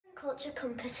Culture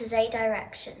Compass has 8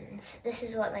 directions. This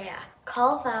is what they are: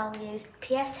 core values,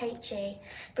 PSHE,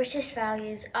 British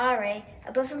values, RE,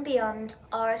 above and beyond,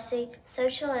 RSE,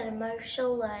 social and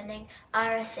emotional learning,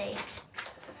 RSE. It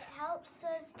helps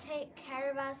us take care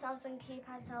of ourselves and keep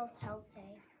ourselves healthy.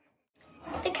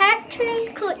 The Character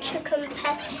and Culture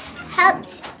Compass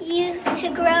helps you to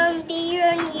grow and be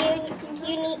your own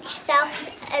unique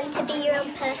self and to be your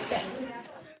own person.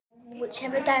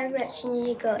 Whichever direction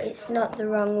you go, it's not the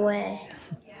wrong way.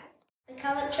 The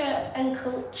Character and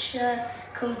Culture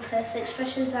Compass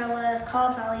expresses our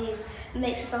core values and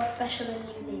makes us all special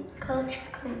and unique. Culture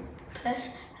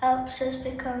Compass helps us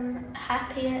become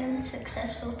happier and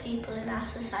successful people in our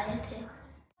society.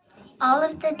 All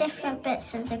of the different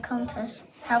bits of the compass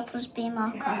help us be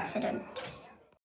more confident.